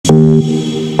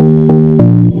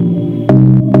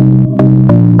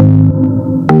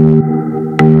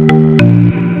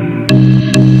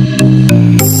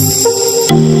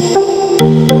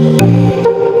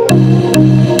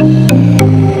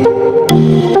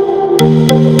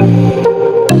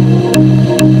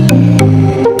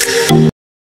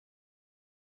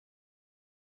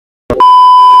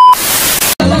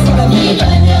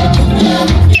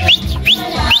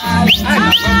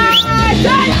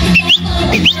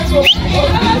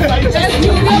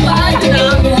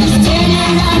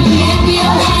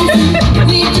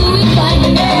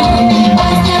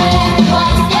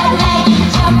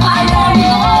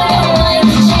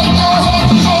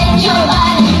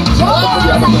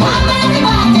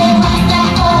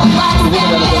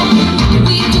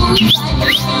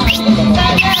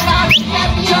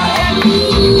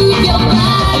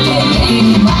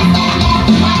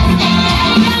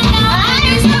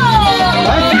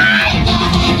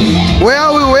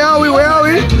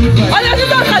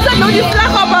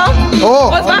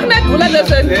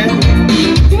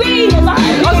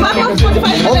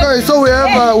Okay, so we have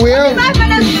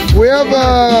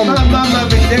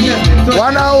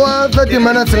 1 hour 30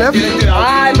 minutes left.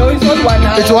 No, it's not 1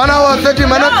 hour. It's 1 hour 30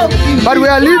 minutes, but we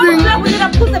are leaving.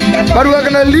 But we are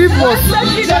gonna leave for.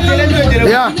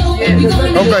 Yeah.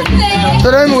 Okay.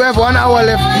 So then we have 1 hour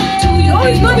left. No,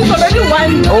 it's not. It's already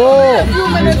 1. Oh.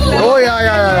 Oh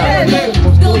yeah.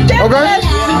 Okay.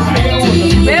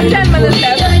 We have 10 minutes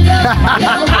left.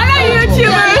 Other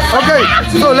YouTubers. Okay,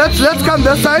 so let's come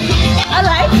this side.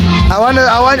 Alright.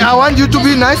 I want you to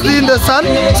be nicely in the sun.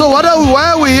 So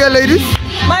why are we here, ladies?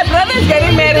 My brother's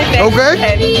getting married next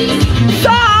weekend.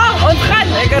 So,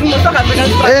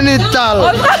 Any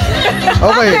tal.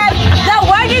 Okay. The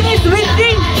wedding is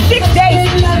within 6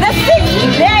 days. The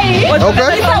 6th day is a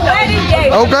wedding day.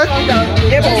 Okay.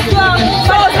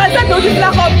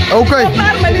 Okay.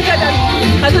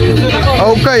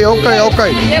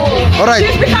 Alright.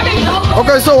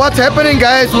 Okay, so what's happening,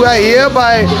 guys? We are here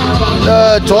by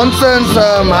Johnson's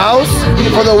house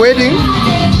for the wedding.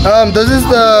 This is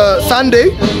the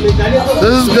Sunday.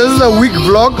 This is a week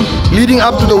vlog leading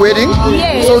up to the wedding.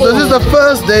 So this is the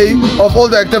first day of all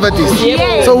the activities.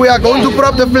 So we are going to put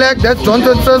up the flag. That's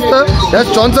Johnson's sister.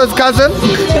 That's Johnson's cousin.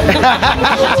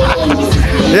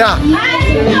 Yeah.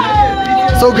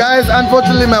 So guys,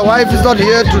 unfortunately my wife is not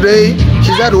here today.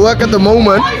 She's at work at the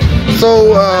moment.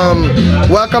 So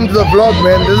welcome to the vlog,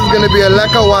 man. This is gonna be a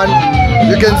lekker one.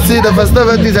 You can see the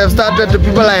festivities have started. The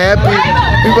people are happy.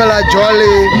 People are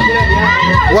jolly.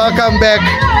 Welcome back,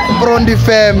 Prondi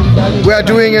fam. We are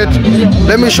doing it.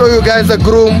 Let me show you guys the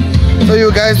groom so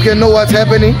you guys can know what's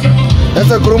happening. That's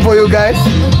the groom for you guys.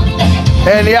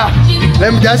 And yeah,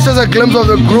 that's just a glimpse of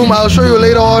the groom. I'll show you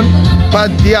later on.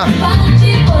 But yeah,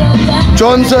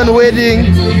 Johnson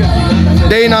wedding,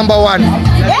 day number 1.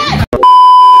 Yes.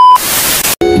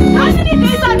 How many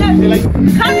days are there?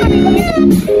 How many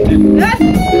days? Yes.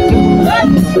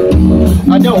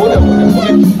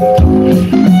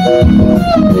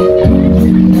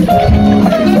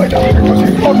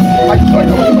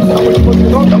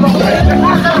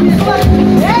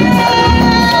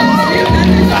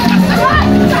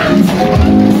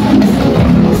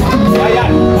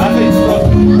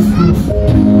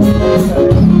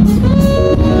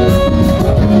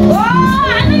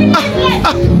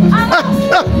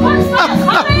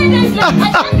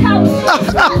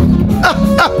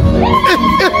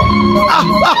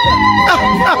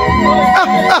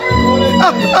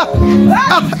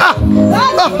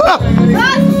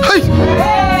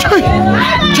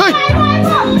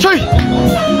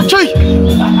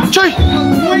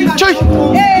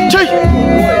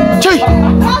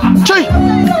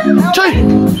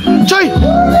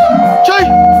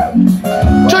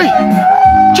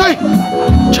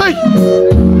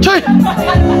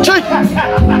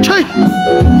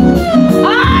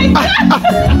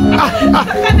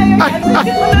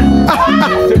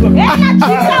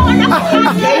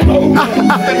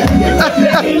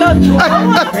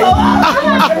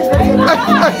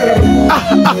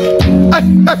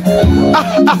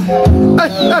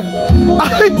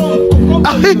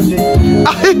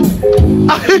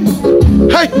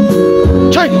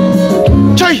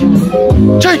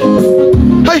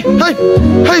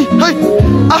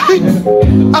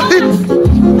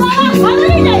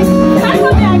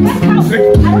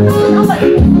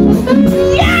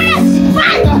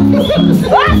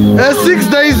 That's 6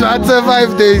 days, that's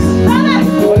 5 days.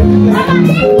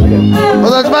 Oh,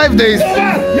 that's 5 days.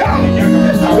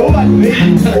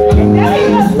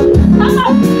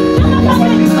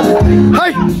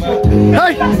 Hey!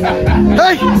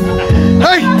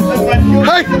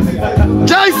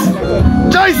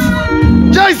 Jace!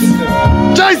 Joyce,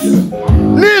 Joyce,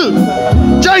 Neil,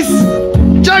 Joyce,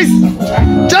 Joyce,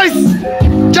 Joyce,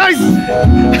 Joyce.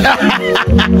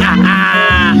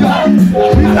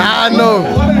 Ah no.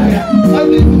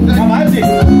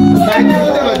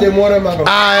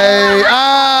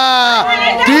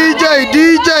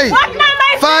 DJ.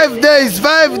 5 days.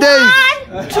 5 days.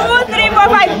 1, 2, 3, 4,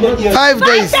 5. 5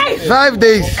 days. 5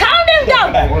 days. Count them down.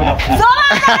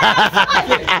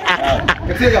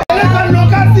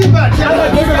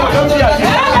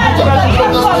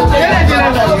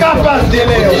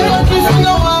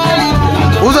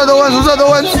 Who's are the ones? Who's are the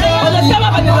ones?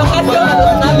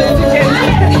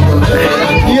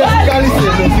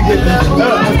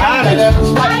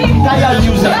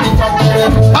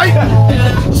 Ay!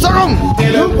 Sarong!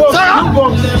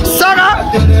 Sarah!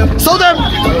 So them!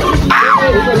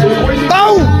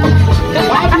 Bow!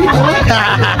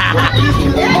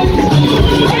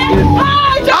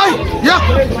 Ay! Yeah!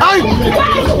 Ay!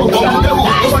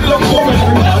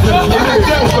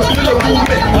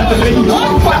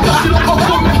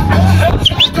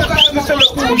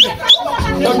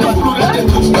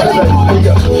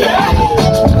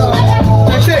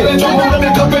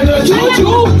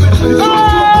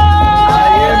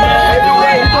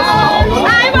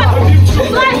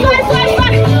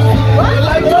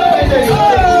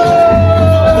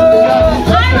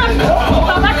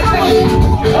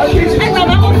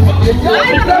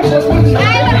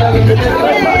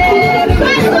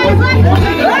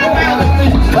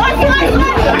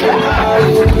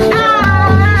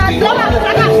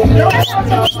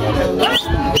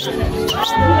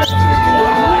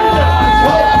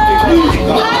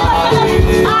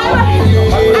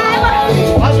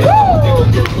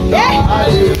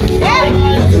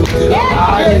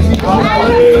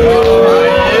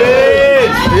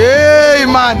 Hey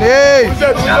man, hey,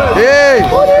 hey,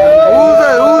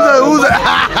 who's it?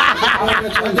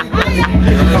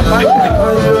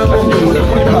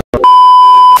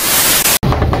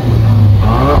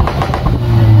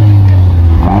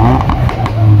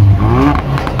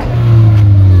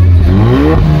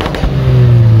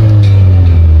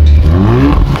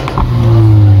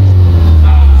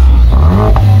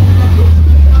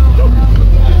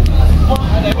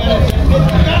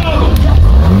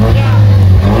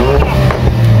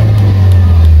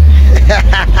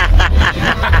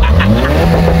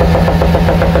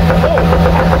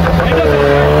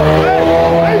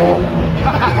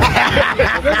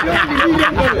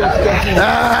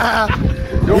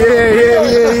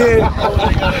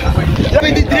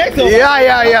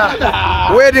 Yeah.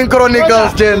 Wedding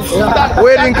Chronicles, gents.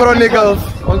 Wedding Chronicles.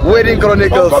 Wedding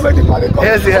Chronicles.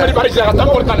 Yes, yeah.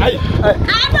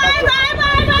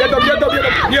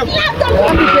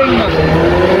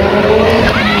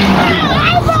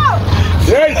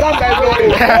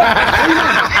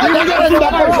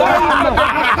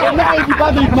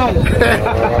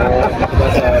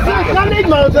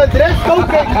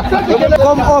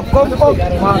 Come up.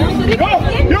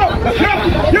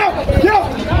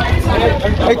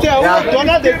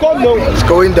 It's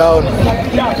going down.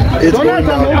 It's going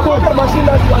down.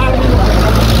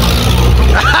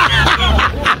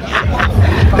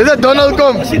 Is that Donald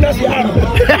come?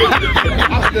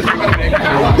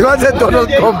 You want to say Donald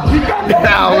come?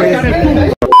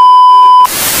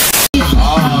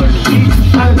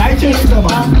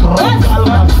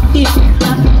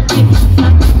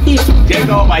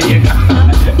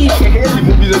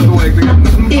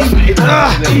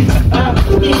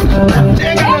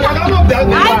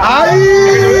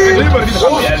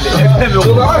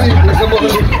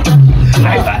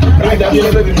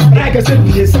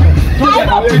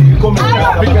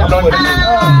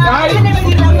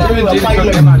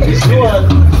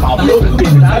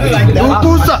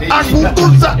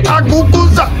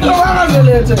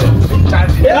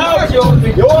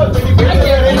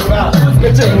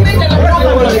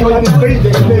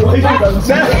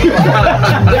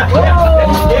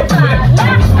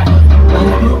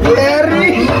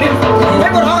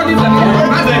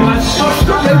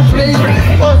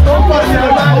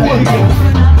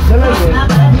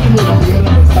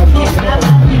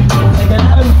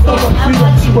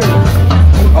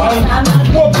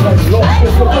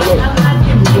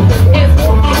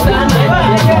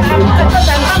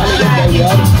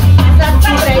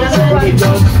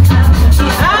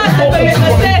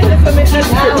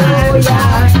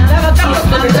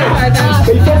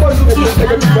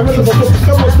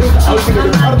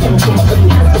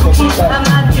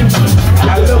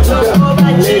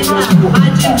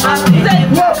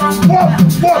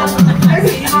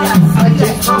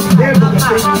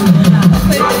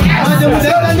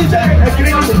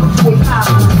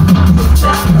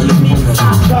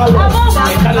 Vamos!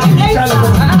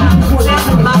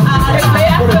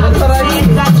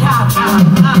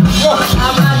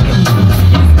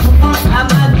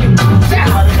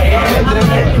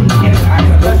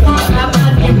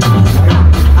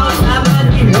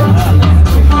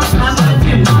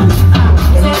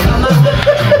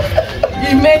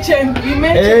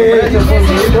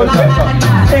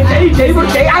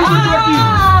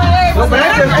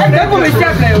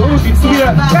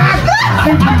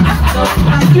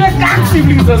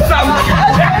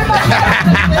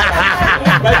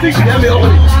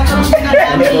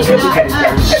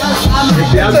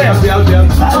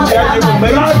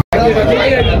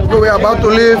 We're about to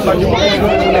leave.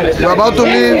 We're about to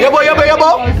leave.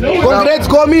 Yabo. Congrats,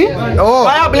 Gomi. Oh.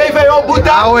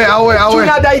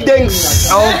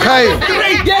 Okay.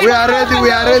 We are ready. We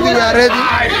are ready. We are ready.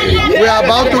 We are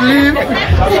about to leave.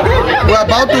 We are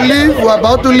about to leave. We are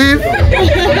about to leave.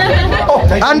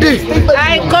 Andy.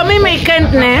 I come in my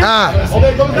country. Yeah.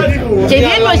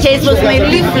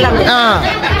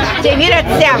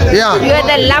 You are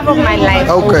the love of my life.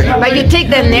 Okay. But you take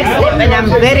the next step, and I'm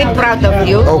very proud of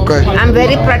you. Okay. I'm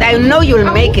very proud. I know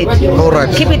you'll make it. All right.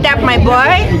 Keep it up, my boy.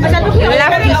 I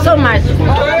love you so much.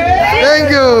 Thank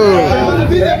you.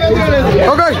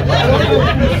 Okay.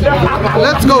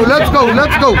 Let's go. Let's go.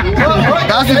 Let's go.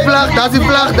 That's the flag. That's the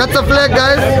flag. That's a flag,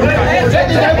 guys.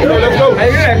 Let's go.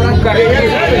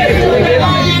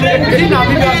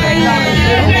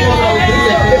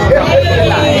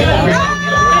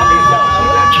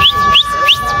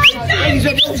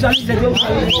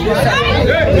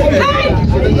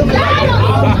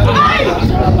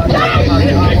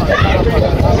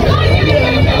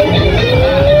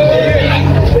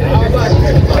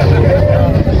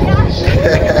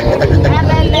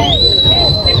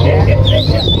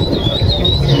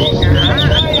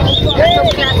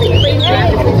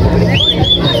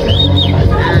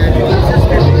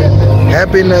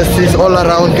 Happiness is all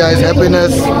around, guys.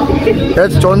 Happiness.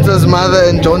 That's Johnson's mother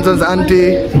and Johnson's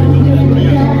auntie.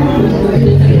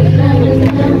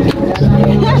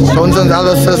 Johnson's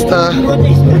other sister.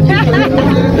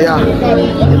 Yeah.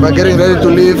 We're getting ready to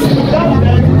leave.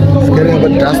 It's getting a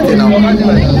bit dusty now.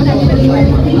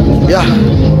 Yeah.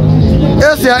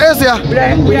 Yes, yeah.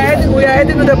 We are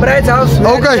heading to the bride's house.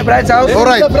 Okay. The bride's house. All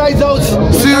right. The bride's house.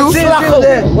 See you.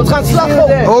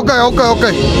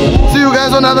 Okay. See you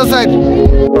guys on the other side.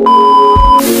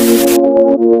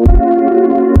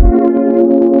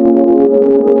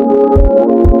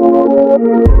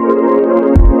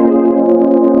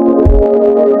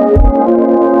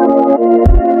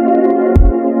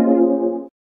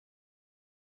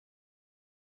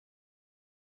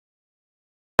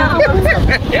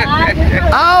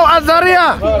 Au,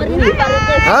 Azaria!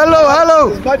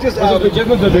 Hallo!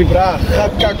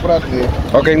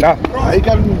 Okay, nou. Ik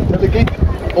kan met de kind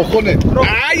begonnen.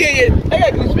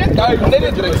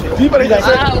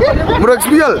 Moet ik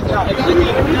spelen?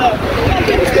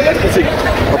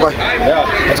 Oké. Ja,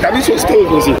 het kan niet zo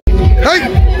stil zien.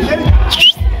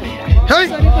 Hey!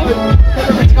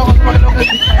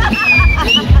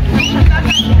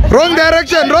 Wrong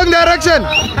direction!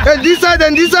 And this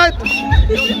side!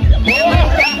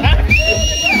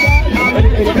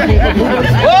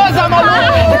 Oh, Zamalo!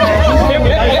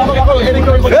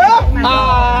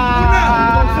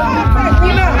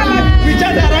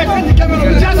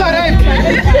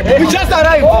 We just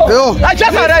arrived. Yo, I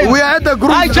just arrived. we are at the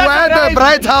group. We are at the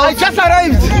bride's house. I just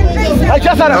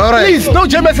arrived. All right. Please, no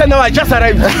Jameson now. I just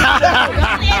arrived.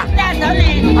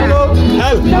 Hello.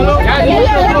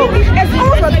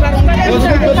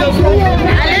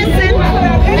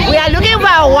 We are looking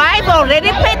for a wife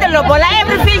already paid the lobola.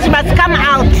 Everything must come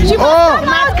out. She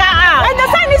must come out. And the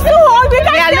sun is too hot. We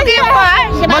are looking for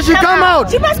her. Must she come out?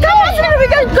 She must come out so that we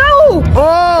can go.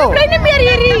 Oh!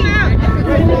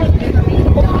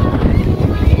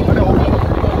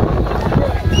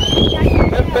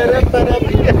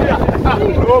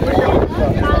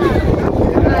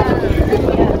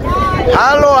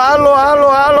 Hallo.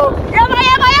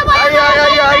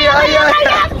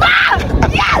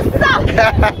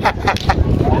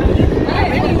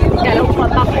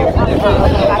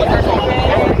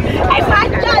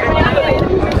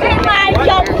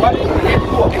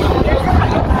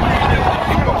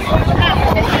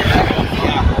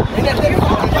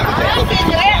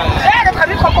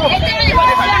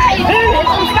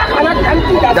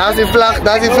 Daar is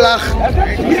die vlag.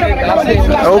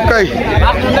 Oké.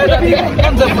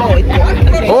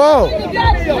 Oh.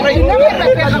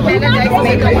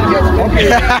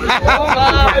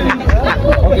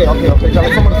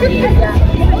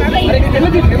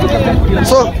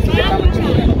 So,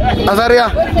 Azaria.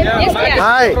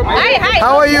 Hi. Hi.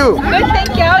 How are you? Good,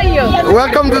 thank you. How are you?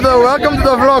 Welcome to the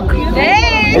vlog.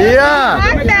 Hey. Yeah.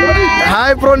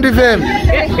 Hi, Prondi fam.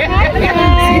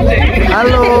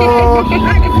 Hello.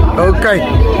 Okay.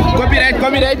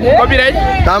 Copyright.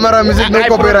 Camera music no I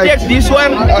copyright. protect this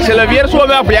one. Als ze weer zo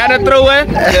met piano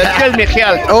trouwen, dat scheelt me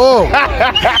geld. Oh.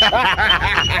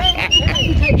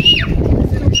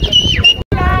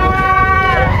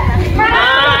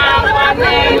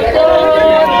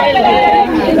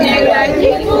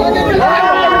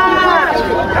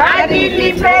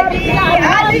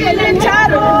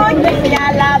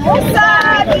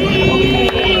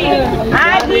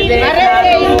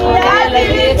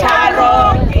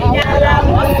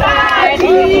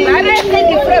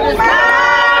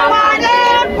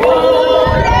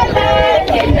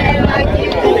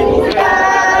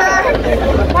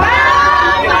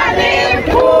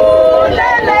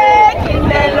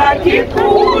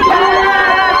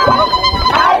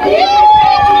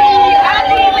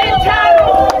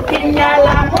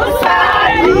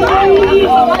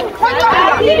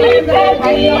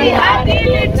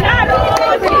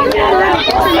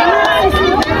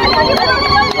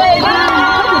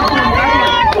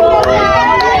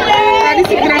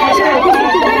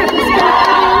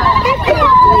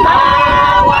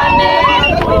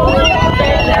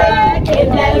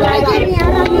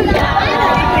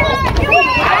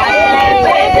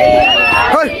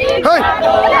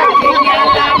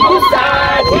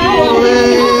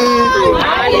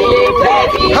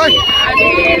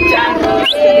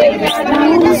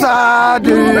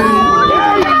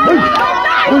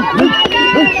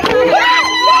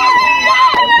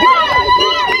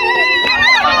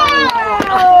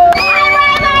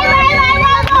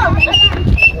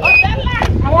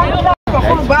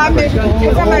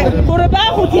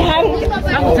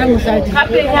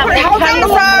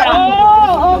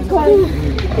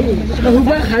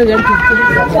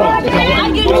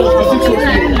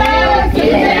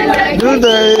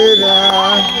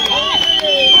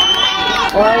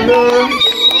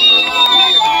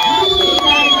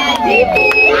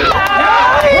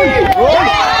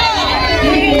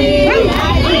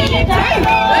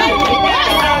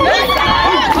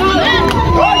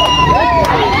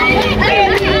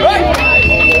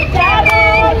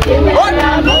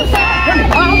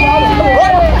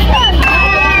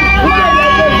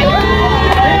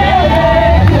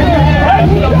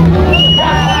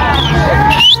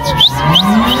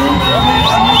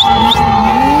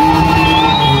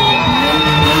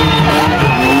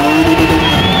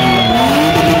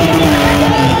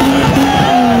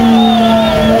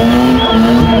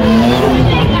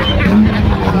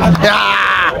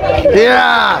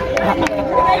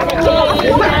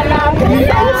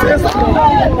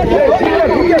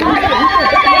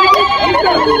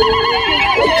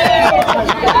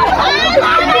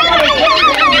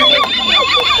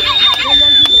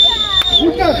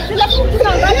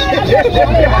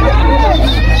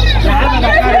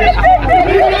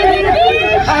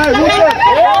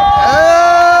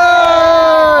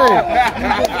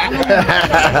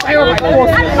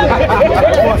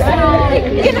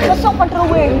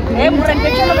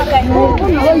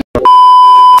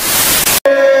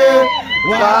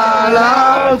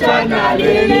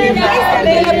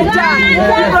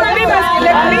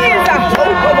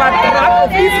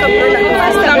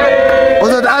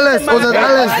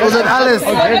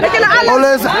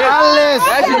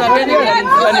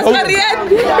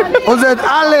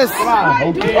 Alles.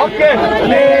 Okay.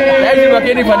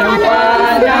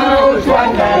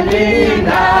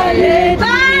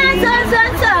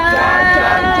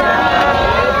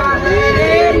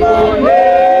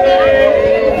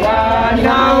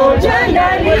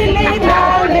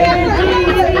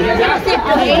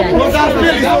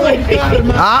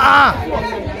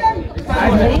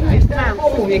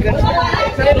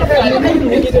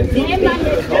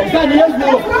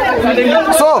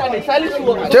 So,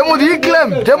 je moet hier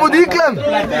klem. Je moet hier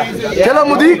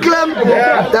klem.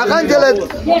 Daar gaan je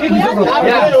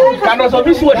Kan zo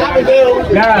niet zo.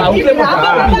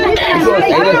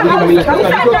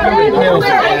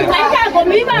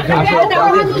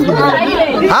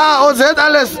 Ah, ons het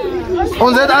alles.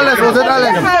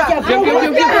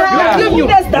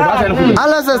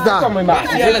 Alles is daar.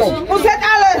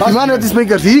 Die man met de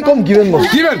speakers. Hier, kom, geef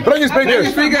hem. Breng je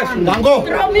speakers. Dango.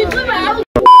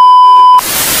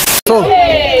 So,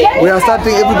 we are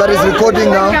starting, everybody's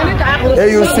recording now. Here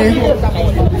you see.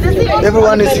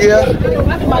 Everyone is here.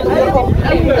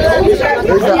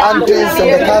 There's the aunties and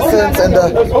the cousins and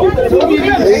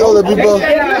all the people.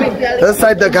 This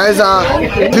side the guys are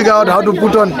figuring out how to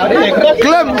put on.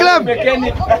 Clap.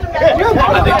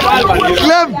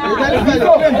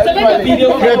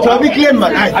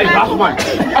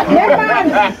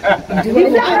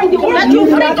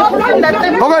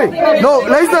 Okay, no,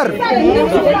 luister.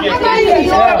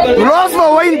 Los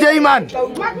for Wayne J man.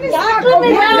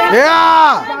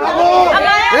 Yeah.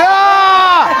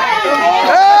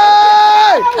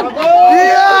 Hey!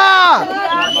 Yeah!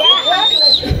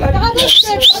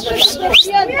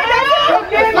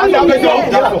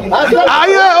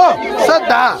 Ayo,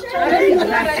 sedap.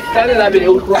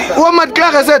 Umat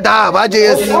kelak sedap aja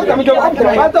yes.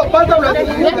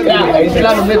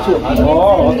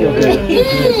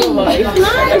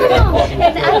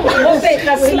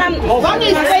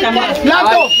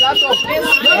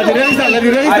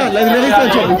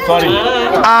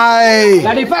 Ay.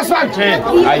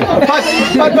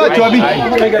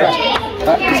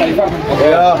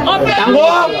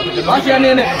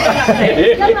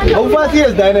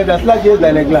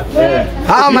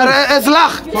 Maar es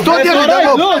lag. Tot je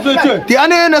gedaan. Die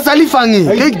ane is alifangi.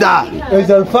 Kijk daar.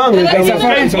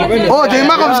 Oh, die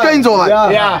mag op schijn zo.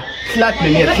 Ja. Slaat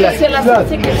meneer.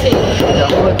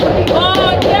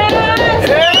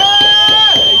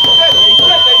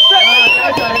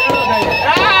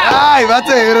 Ay, wat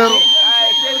er.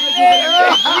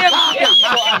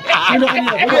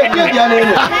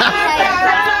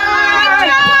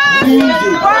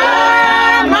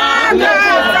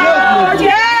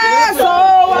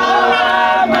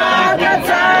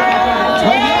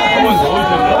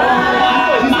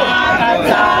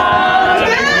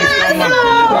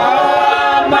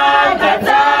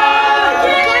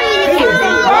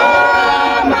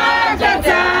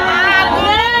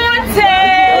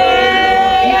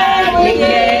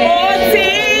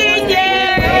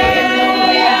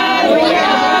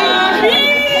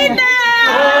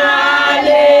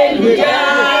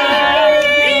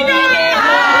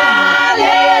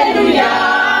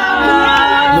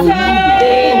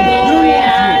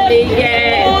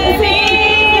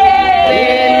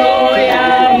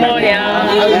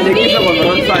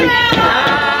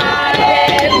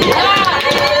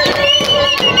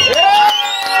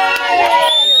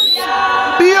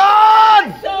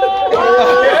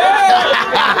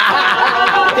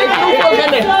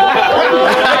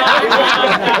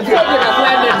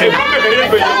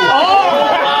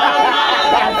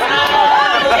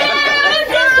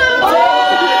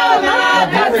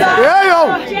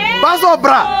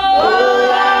 Bra.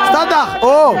 Stadag.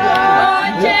 Oh.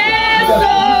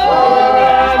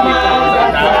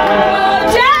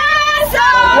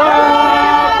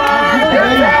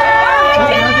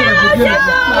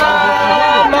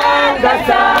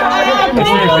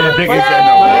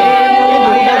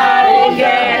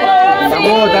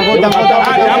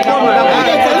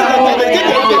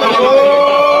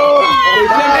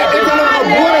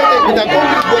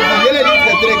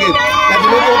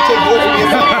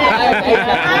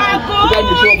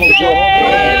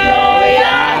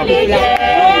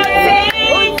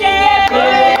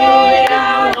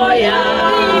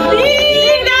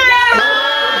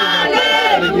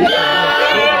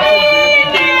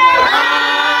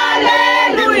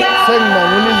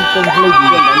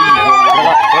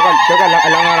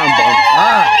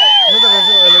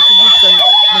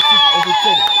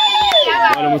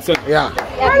 Yeah.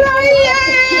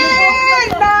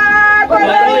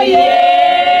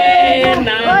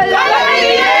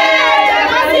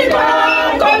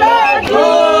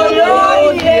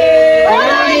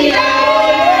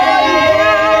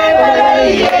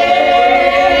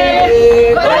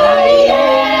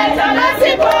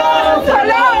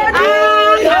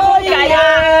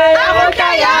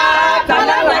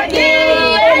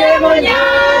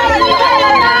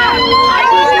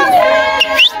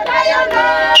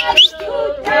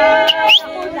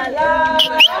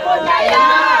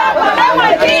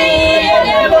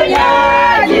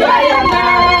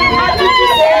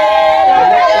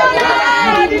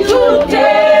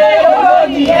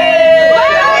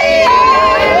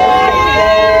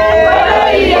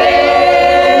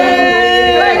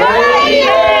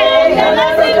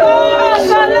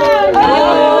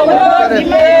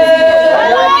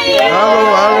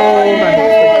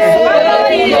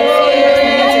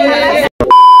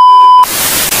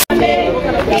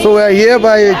 So we're here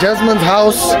by Jasmine's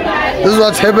house. This is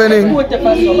what's happening.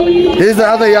 Here's the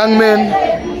other young man.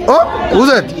 Oh,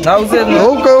 who's it?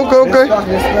 Okay.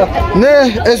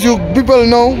 As you people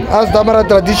know, as Damara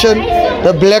tradition,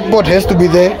 the blackboard has to be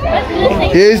there.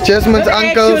 Here is Jasmine's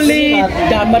uncles.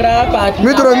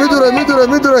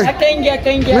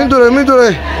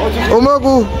 Midure.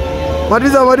 Omaku.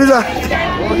 Mariza.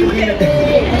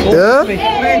 Yeah?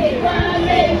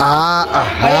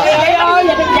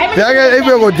 Jangan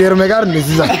ibu kau dir megar ni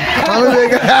sisa.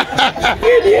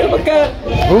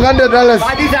 Bukan $100.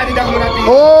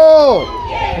 Oh.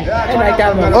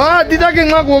 Oh, tidak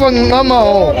kena aku nama.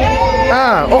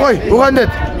 Okay, bukan det.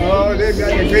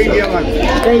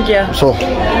 Thank you. So,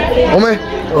 ome.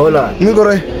 Hola.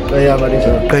 Midure. Kaya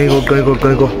Marisa.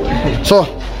 Go. So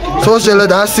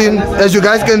Dasin, as you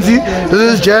guys can see, this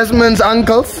is Jasmine's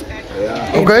uncles.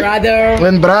 Okay?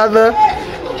 And brother.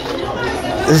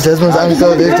 This is Jasmine's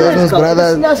uncle, this is Jasmine's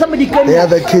brother. They are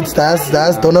the kids,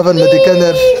 that's Donovan met die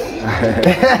kinders.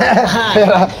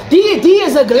 Die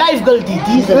is a live girl, die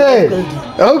is a live girl.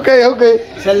 Okay.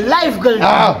 It's a live girl.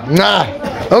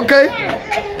 Okay.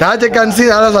 That you can see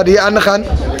alles wat hier aangaan.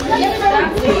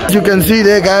 As you can see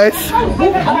there, guys.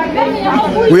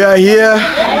 We are here.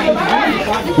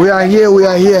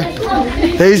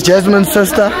 There is Jasmine's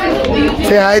sister.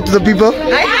 Say hi to the people.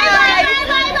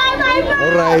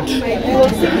 Alright.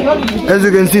 As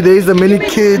you can see, there is the many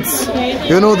kids.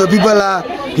 You know, the people are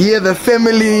here, the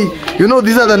family. You know,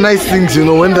 these are the nice things, you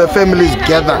know, when the families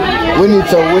gather. When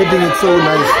it's a wedding, it's so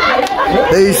nice.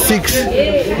 There is 6.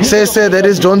 Say, that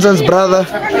is Johnson's brother.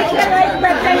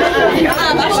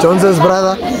 Johnson's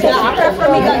brother.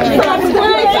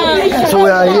 So we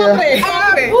are here.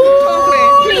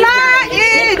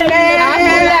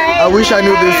 I wish I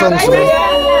knew these songs, man.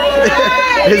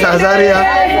 There's Azaria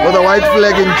with a white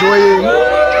flag enjoying.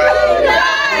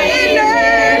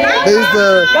 There's the...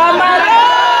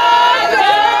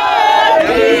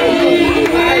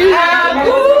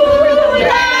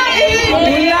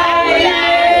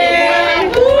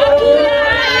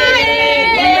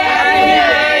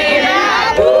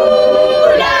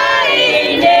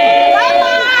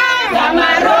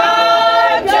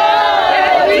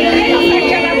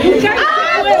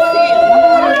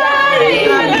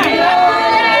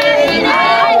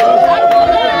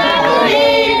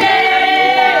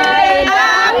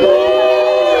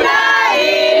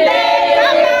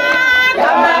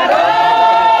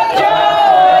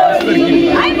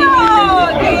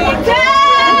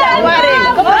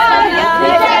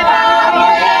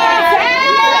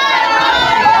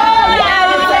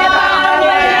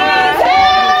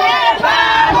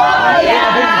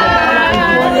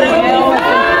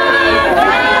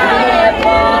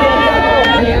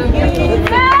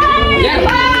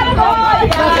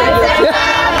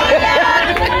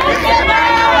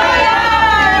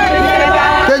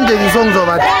 songs of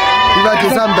it. Die wat jy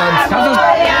saam dans.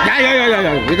 Ja.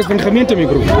 Ek is van die gemeente my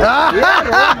broer.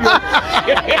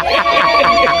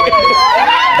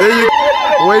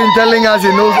 Wayne telling us he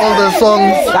knows all the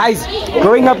songs. Guys,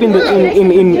 growing up in the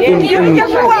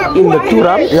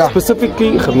Tura,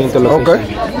 specifically gemeente location.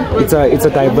 It's a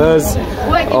diverse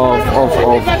of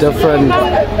different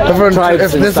tribes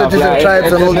ethnicities and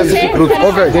tribes and all these groups.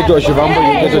 Okay. You get your Shivambo,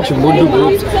 you get your Chimbundu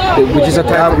groups, which is a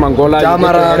type of Angola, you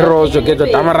get the Heroes, you get the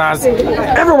Damaras.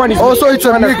 Everyone is also it's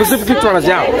a mix. Specifically Tranas,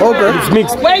 Okay. It's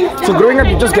mixed. So growing up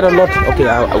you just get a lot. Okay,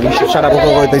 we should shut up.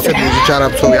 They said we should shut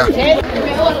up, so yeah.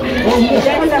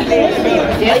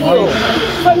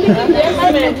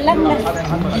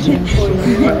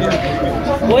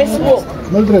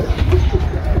 Mildred.